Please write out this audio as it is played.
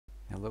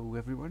Hello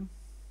everyone.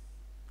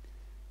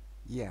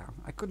 Yeah,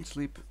 I couldn't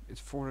sleep. It's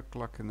 4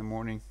 o'clock in the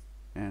morning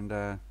and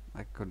I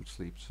couldn't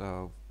sleep,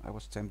 so I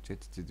was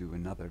tempted to do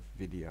another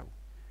video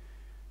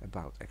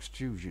about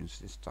extrusions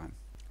this time.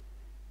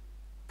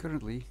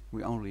 Currently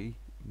we only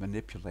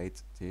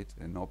manipulated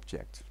an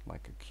object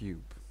like a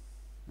cube,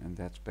 and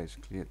that's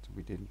basically it.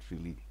 We didn't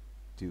really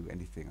do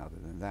anything other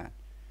than that.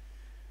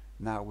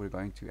 Now we're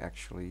going to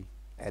actually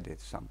edit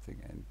something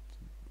and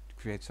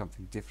create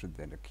something different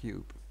than a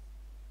cube.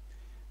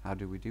 How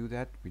do we do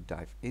that? We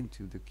dive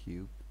into the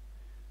cube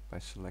by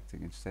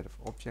selecting, instead of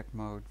object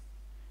mode,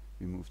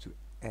 we move to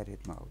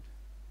edit mode.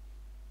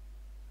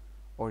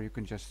 Or you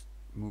can just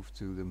move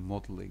to the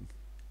modeling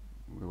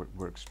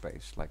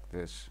workspace like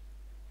this.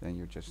 Then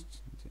you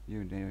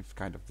have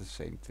kind of the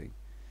same thing.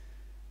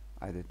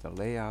 I did the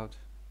layout,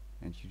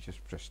 and you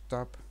just press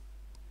tab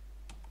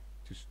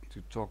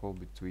to toggle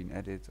between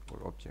edit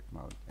or object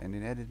mode. And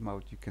in edit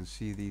mode you can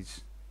see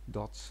these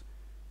dots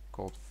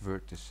called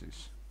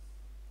vertices.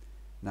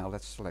 Now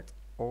let's select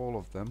all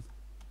of them,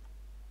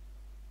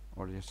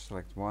 or just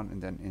select one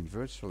and then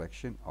invert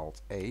selection,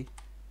 Alt A,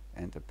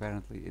 and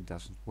apparently it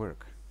doesn't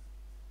work.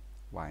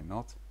 Why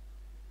not?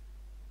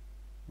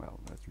 Well,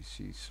 let me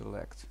see,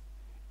 select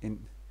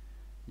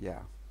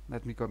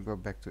let me go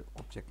back to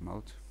object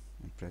mode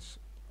and press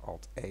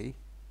Alt A.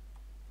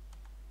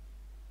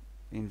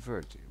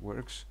 Invert, it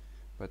works,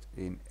 but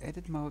in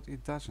edit mode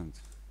it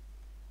doesn't.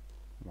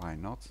 Why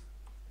not?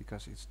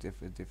 Because it's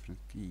a different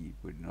key.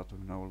 We're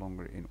no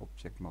longer in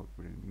object mode,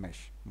 we're in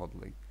mesh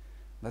modeling.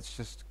 Let's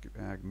just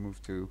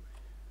move to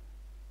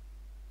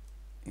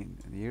in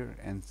here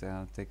and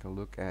take a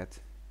look at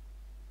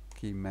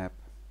key map,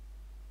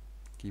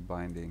 key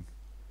binding,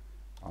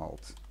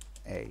 Alt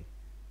A.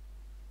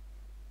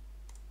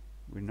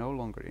 We're no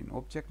longer in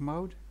object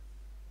mode.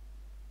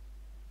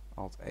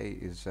 Alt A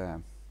is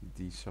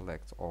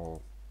deselect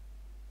all,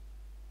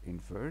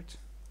 invert.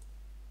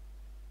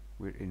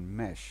 We're in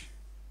mesh,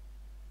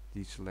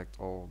 deselect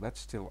all.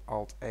 That's still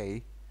Alt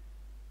A.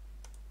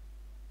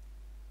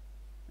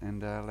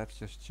 And let's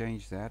just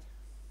change that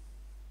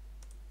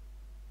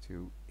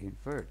to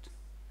invert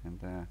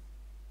and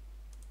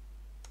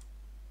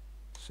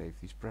save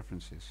these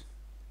preferences.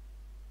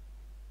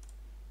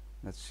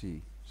 Let's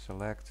see,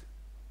 select,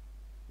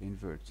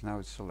 invert. Now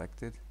it's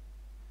selected,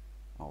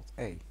 Alt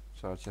A.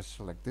 So I'll just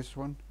select this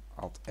one,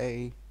 Alt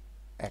A,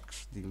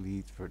 X,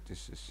 delete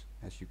vertices.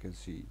 As you can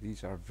see,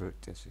 these are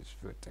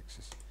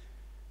vertexes,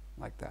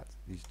 like that,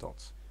 these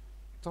dots.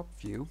 Top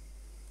view.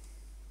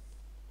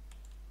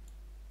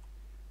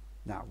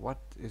 Now, what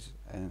is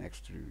an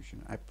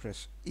extrusion? I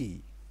press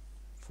E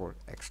for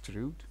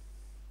extrude,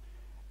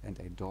 and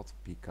a dot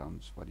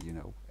becomes, what do you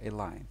know, a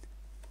line.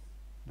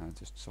 Now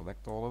just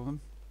select all of them.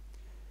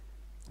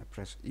 I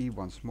press E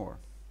once more.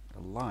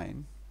 A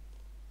line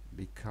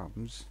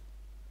becomes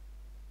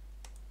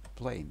a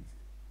plane.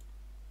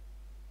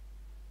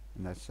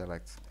 And I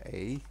select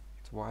A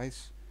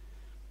twice,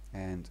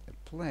 and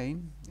a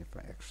plane, if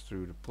I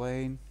extrude a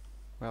plane,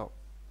 well,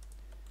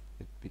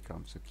 it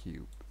becomes a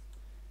cube.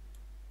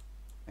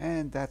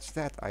 And that's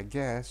that, I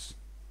guess.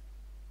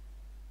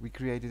 We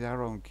created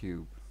our own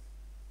cube.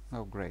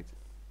 Oh, great.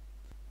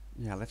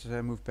 Yeah, let's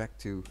move back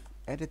to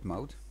edit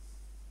mode.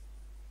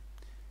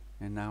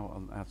 And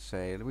now I'll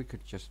say we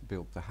could just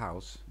build the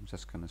house. I'm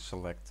just going to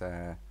select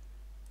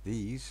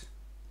these,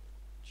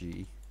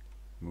 G,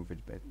 move it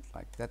a bit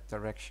like that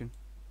direction.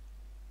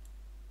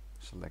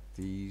 Select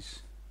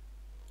these,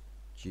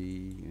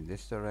 G, in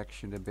this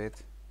direction a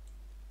bit.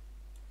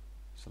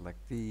 Select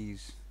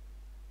these,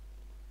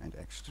 and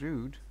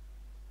extrude,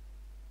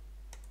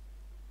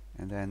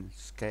 and then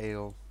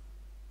scale,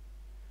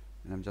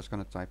 and I'm just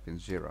going to type in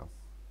 0.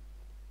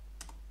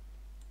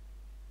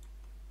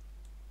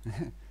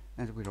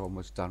 And we're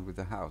almost done with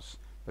the house.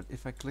 But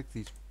if I click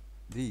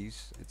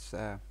these, it's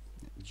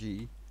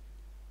G,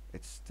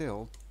 it's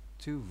still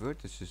two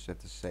vertices at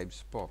the same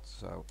spot.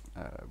 So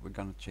we're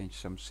going to change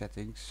some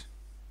settings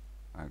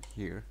out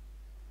here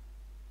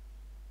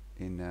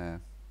in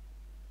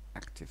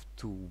active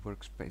tool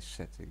workspace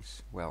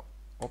settings. Well,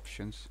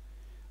 options,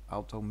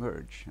 auto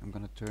merge. I'm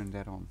going to turn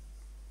that on.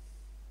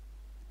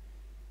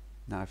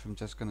 Now if I'm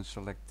just going to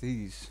select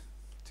these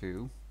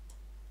two,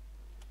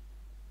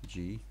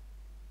 G,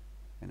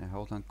 and I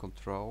hold on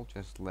Control,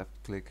 just left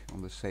click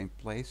on the same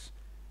place,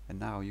 and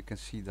now you can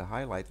see the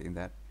highlight in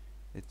that.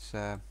 It's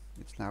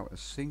now a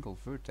single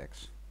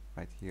vertex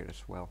right here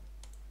as well.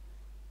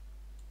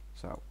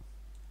 So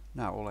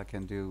now all I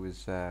can do is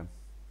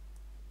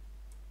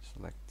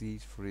select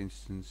these, for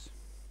instance,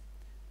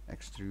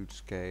 extrude,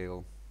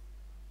 scale,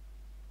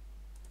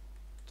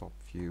 top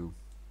view,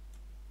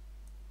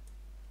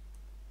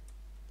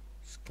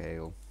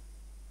 scale,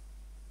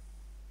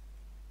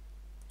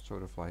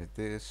 sort of like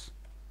this.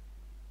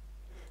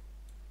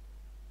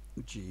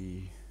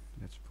 G,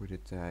 let's put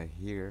it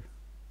here,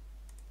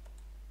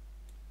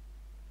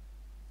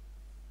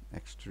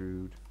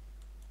 extrude,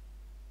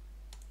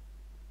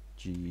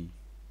 G,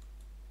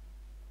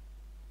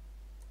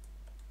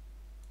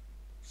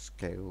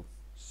 scale,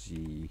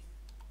 Z,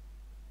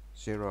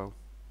 0,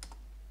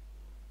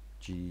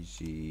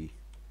 GZ,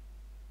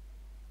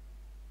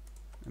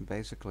 and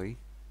basically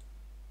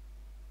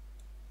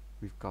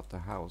we've got the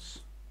house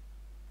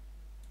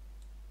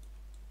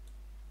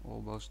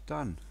almost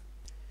done.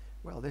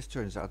 Well, this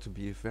turns out to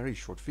be a very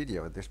short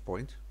video at this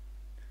point,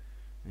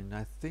 and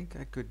I think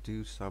I could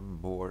do some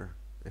more.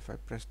 If I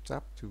press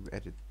tab to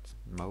edit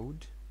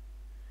mode,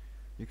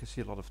 you can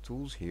see a lot of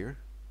tools here,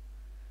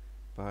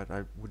 but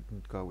I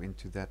wouldn't go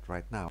into that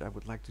right now. I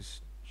would like to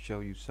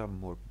show you some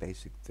more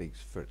basic things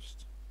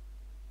first.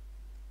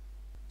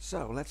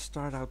 So let's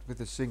start out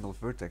with a single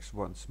vertex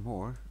once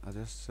more. I'll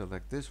just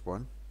select this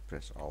one,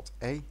 press Alt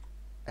A,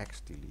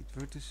 X delete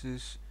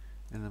vertices,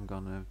 and I'm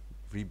gonna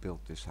rebuild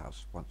this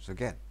house once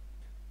again.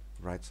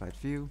 Right side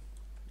view,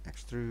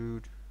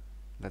 extrude,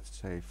 let's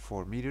say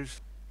 4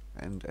 meters,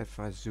 and if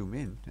I zoom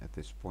in at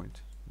this point,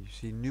 you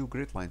see new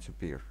grid lines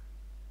appear.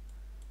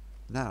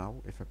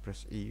 Now if I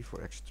press E for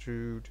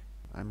extrude,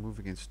 I'm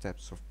moving in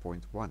steps of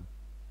 0.1.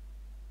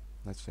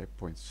 Let's say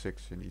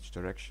 0.6 in each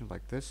direction,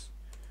 like this.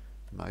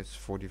 Nice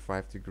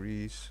 45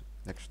 degrees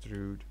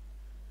extrude.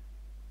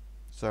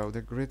 So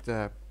the grid,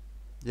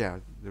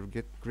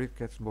 grid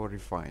gets more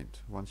refined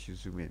once you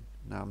zoom in.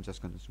 Now I'm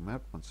just going to zoom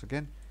out once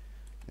again,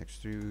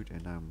 extrude,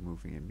 and I'm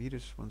moving in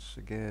meters once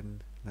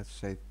again. Let's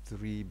say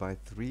 3 by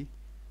 3,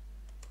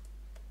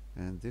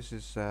 and this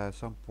is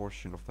some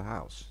portion of the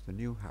house, the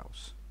new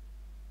house.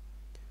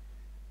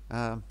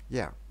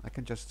 I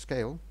can just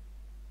scale,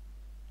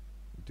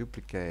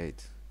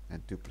 duplicate,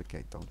 and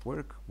duplicate don't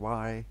work.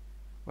 Why?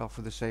 Well,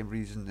 for the same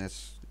reason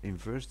as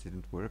inverse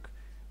didn't work.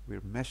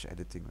 We're mesh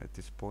editing at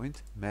this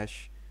point.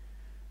 Mesh,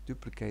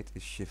 duplicate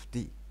is Shift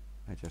D.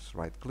 I just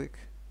right click,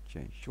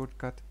 change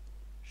shortcut,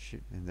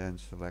 and then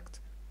select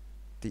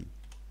D.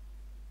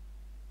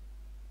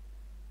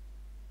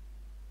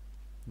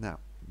 Now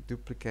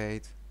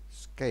duplicate,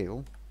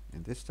 scale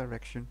in this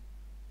direction,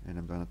 and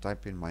I'm going to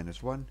type in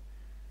 -1,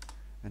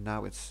 and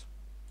now it's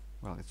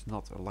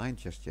not aligned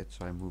just yet,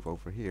 so I move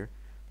over here.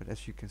 But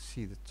as you can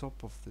see, the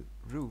top of the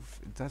roof,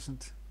 it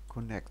doesn't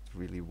connect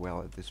really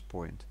well at this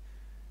point.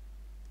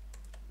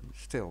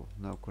 Still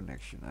no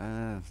connection.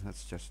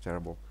 That's just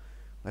terrible.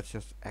 Let's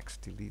just X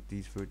delete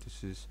these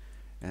vertices,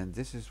 and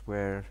this is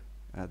where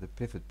the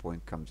pivot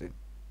point comes in.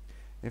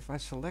 If I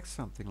select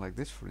something like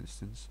this, for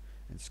instance,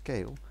 and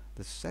scale,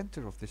 the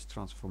center of this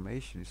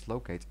transformation is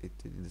located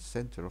in the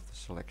center of the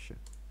selection.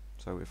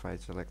 So if I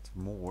select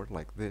more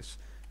like this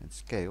and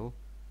scale,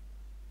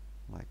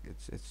 like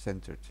it's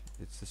centered,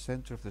 it's the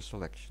center of the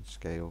selection.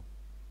 Scale,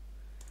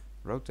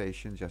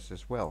 rotation just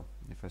as well.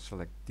 If I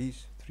select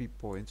these 3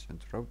 points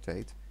and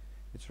rotate,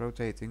 it's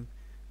rotating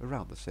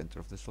around the center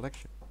of the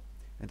selection.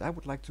 And I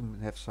would like to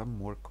have some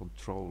more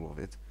control of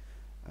it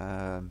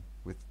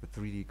with the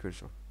 3D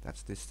cursor.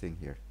 That's this thing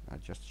here. I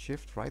just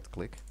shift right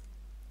click,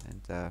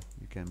 and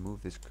you can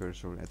move this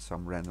cursor at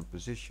some random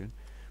position,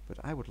 but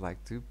I would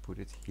like to put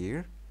it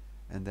here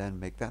and then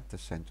make that the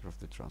center of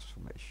the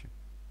transformation.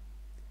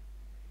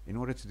 In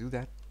order to do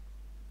that,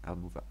 I'll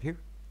move up here.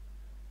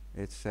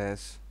 It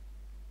says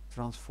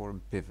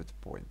transform pivot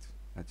point.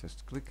 I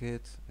just click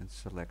it and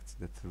select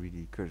the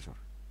 3D cursor,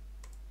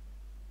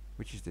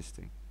 which is this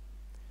thing.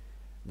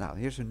 Now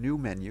here's a new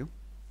menu.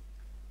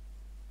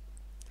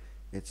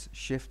 It's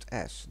Shift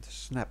S, the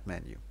snap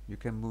menu. You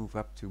can move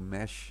up to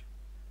mesh,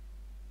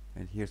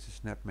 and here's the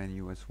snap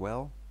menu as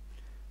well.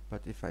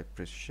 But if I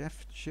press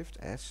Shift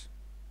S,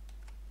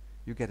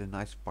 you get a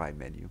nice pie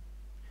menu,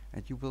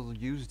 and you will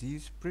use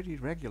these pretty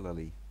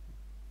regularly,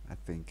 I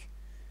think.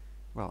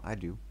 Well, I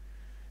do.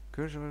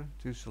 Cursor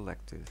to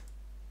selected.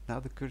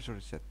 Now the cursor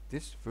is at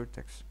this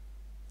vertex.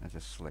 I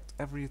just select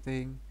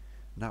everything.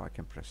 Now I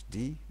can press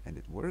D and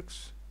it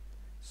works.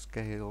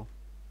 Scale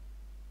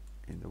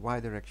in the Y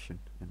direction,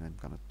 and I'm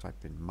gonna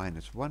type in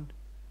 -1,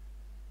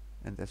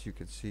 and as you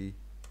can see,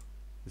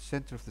 the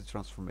center of the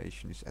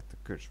transformation is at the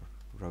cursor.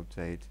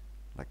 Rotate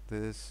like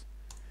this,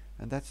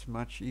 and that's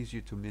much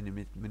easier to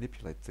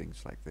manipulate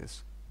things like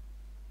this.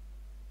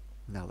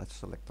 Now let's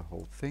select the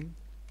whole thing,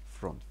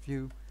 front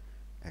view,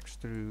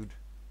 extrude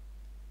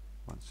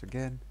once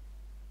again,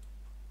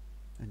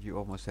 and you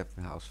almost have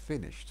the house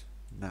finished.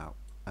 Now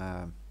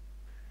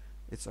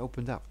it's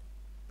opened up.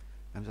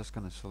 I'm just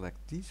going to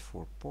select these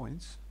 4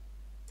 points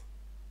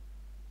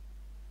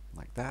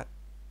like that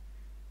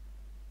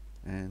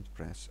and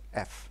press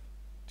F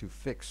to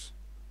fix.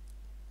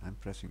 I'm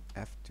pressing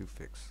F to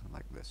fix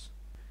like this.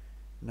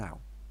 Now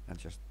I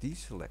just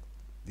deselect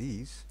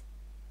these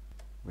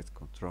with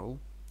Control,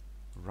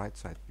 right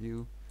side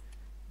view,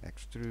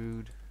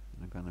 extrude,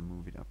 and I'm going to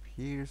move it up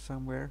here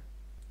somewhere,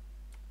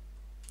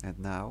 and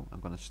now I'm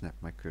going to snap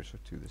my cursor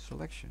to the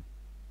selection.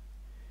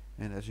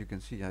 And as you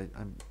can see, I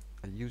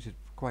use it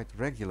quite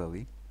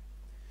regularly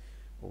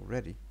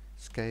already.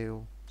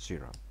 Scale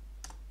 0.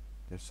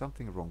 There's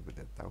something wrong with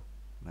it though.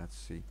 Let's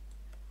see.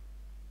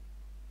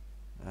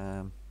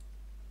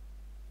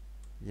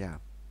 Yeah,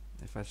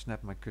 if I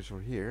snap my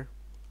cursor here,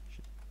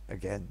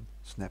 again,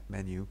 snap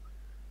menu,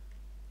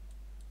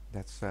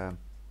 that's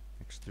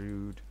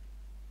extrude,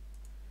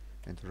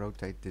 and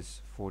rotate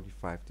this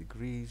 45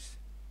 degrees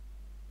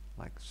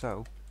like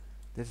so.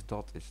 This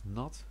dot is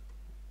not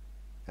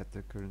at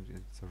the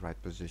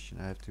right position.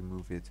 I have to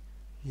move it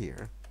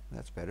here.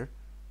 That's better.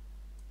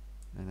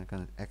 And I'm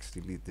gonna X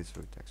delete this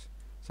vertex.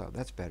 So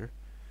that's better.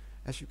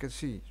 As you can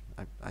see,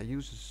 I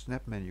use the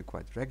snap menu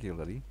quite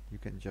regularly. You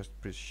can just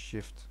press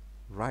shift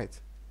right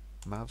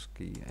mouse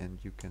key and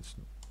you can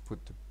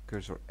put the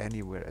cursor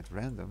anywhere at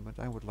random,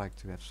 but I would like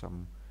to have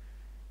some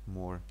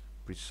more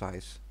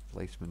precise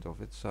placement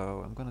of it,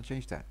 so I'm gonna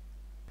change that.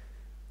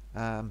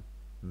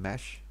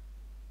 Mesh,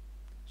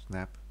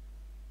 snap,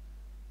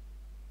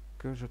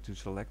 cursor to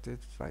selected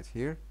right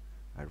here.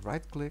 I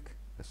right click,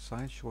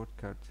 assign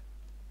shortcut,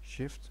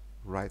 shift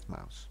right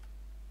mouse.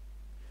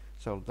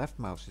 So left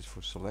mouse is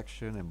for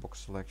selection and box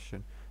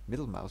selection,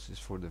 middle mouse is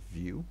for the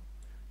view,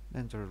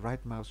 and the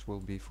right mouse will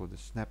be for the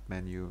snap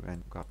menu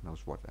and God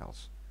knows what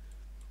else.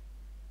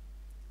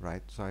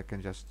 Right, so I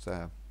can just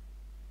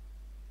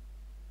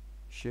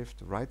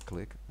shift right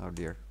click. Oh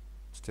dear,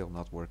 still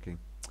not working.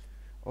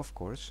 Of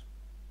course,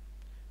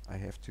 I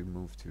have to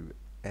move to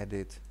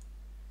edit,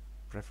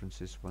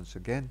 preferences once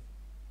again,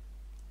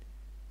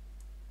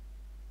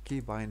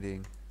 key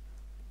binding,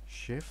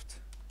 shift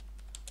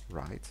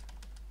right,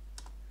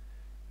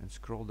 and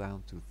scroll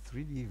down to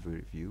 3D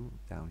view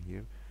down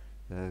here.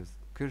 The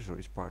cursor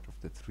is part of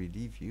the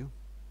 3D view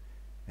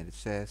and it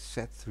says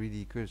set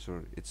 3D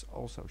cursor. It's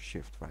also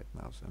shift right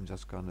mouse. I'm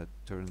just gonna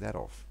turn that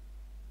off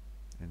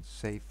and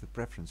save the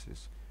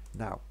preferences.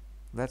 Now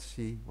let's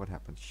see what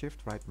happens.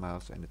 Shift right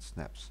mouse and it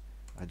snaps.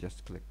 I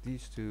just click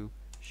these two,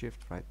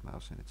 shift right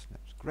mouse and it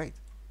snaps. Great,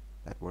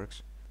 that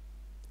works.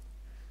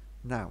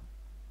 Now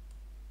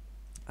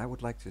I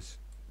would like to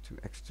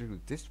extrude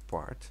this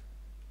part,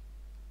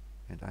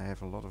 and I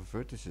have a lot of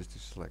vertices to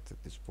select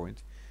at this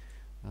point.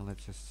 Now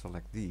let's just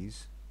select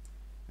these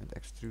and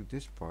extrude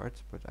this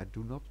part, but I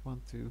do not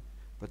want to,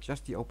 but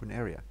just the open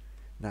area.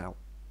 Now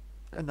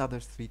another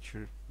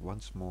feature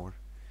once more.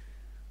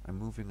 I'm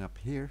moving up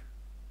here,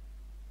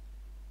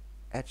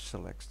 edge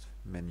select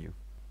menu,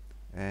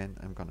 and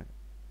I'm gonna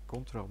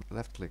control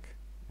left click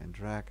and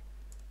drag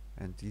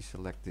and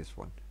deselect this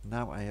one.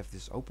 Now I have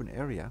this open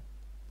area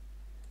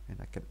and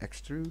I can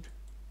extrude.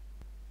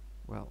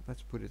 Well,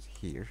 let's put it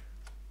here.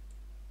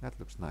 That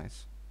looks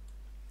nice.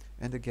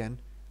 And again,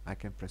 I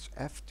can press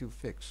F to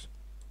fix.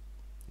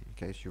 In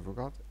case you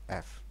forgot,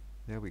 F.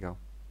 There we go.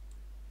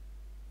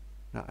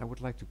 Now I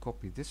would like to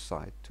copy this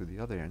side to the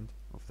other end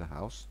of the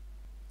house.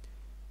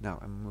 Now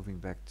I'm moving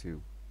back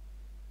to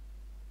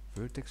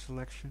vertex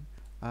selection.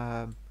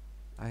 I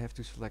have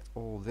to select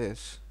all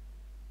this.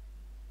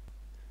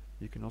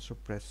 You can also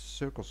press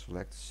circle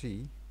select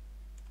C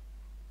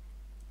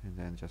and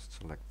then just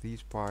select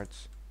these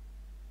parts,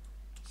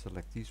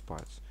 select these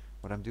parts.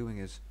 What I'm doing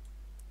is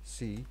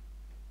C,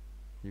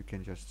 you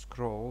can just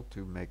scroll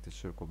to make the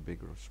circle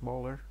bigger or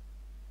smaller,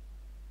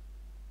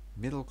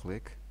 middle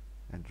click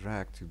and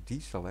drag to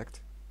deselect,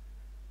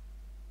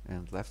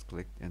 and left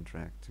click and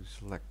drag to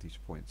select these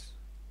points.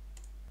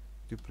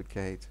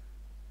 Duplicate,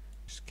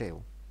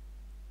 scale,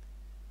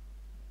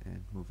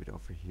 and move it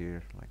over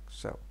here like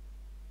so.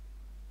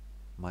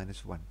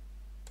 -1.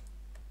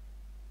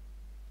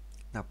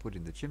 Now put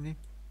in the chimney.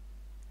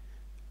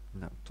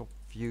 Now top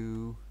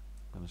view,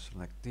 I'm gonna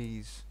select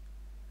these,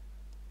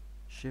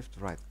 shift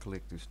right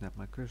click to snap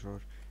my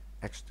cursor,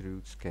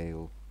 extrude,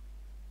 scale,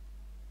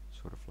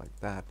 sort of like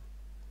that,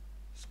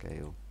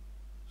 scale,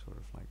 sort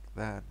of like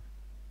that,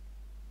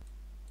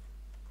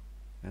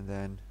 and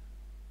then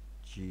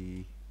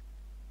G,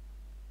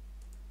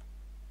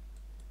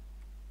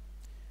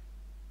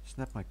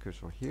 snap my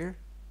cursor here,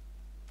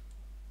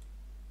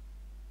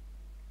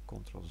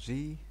 Ctrl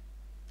Z,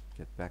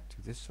 get back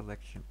to this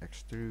selection,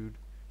 extrude,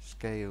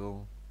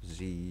 scale,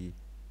 Z,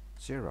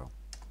 0.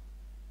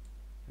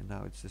 And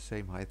now it's the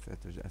same height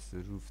as the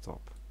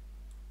rooftop.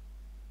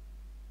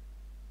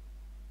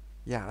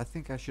 Yeah, I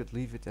think I should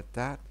leave it at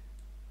that.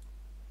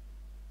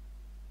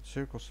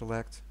 Circle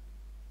select,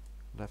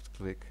 left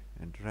click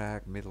and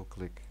drag, middle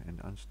click and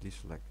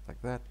deselect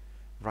like that,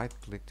 right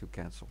click to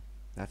cancel.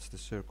 That's the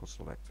circle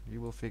select.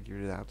 You will figure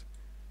it out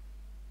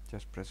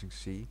just pressing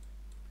C.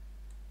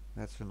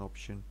 That's an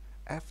option.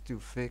 F to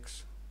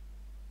fix,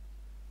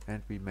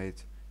 and we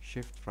made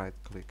shift right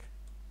click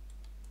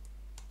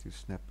to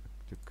snap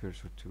the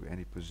cursor to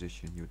any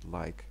position you'd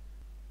like.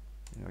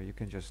 You know, you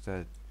can just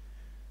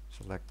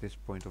select this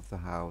point of the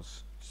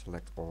house,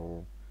 select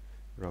all,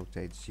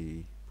 rotate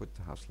Z, put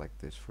the house like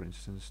this, for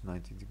instance,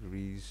 90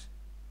 degrees.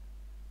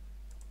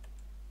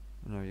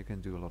 You know, you can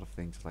do a lot of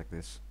things like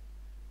this.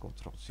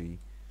 Ctrl Z.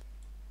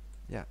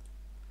 Yeah,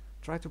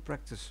 try to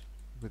practice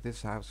with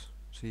this house,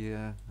 see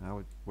how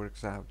it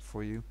works out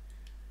for you.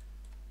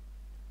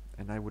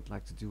 And I would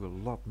like to do a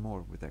lot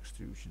more with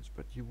extrusions,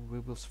 but we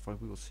will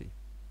see.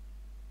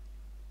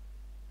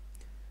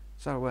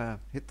 So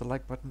hit the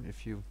like button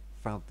if you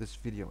found this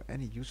video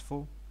any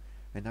useful,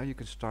 and now you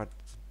can start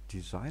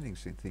designing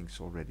things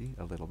already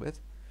a little bit.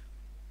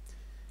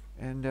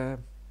 And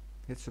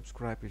hit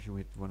subscribe if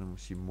you want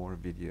to see more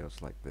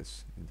videos like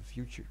this in the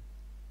future.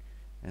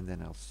 And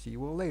then I'll see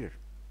you all later.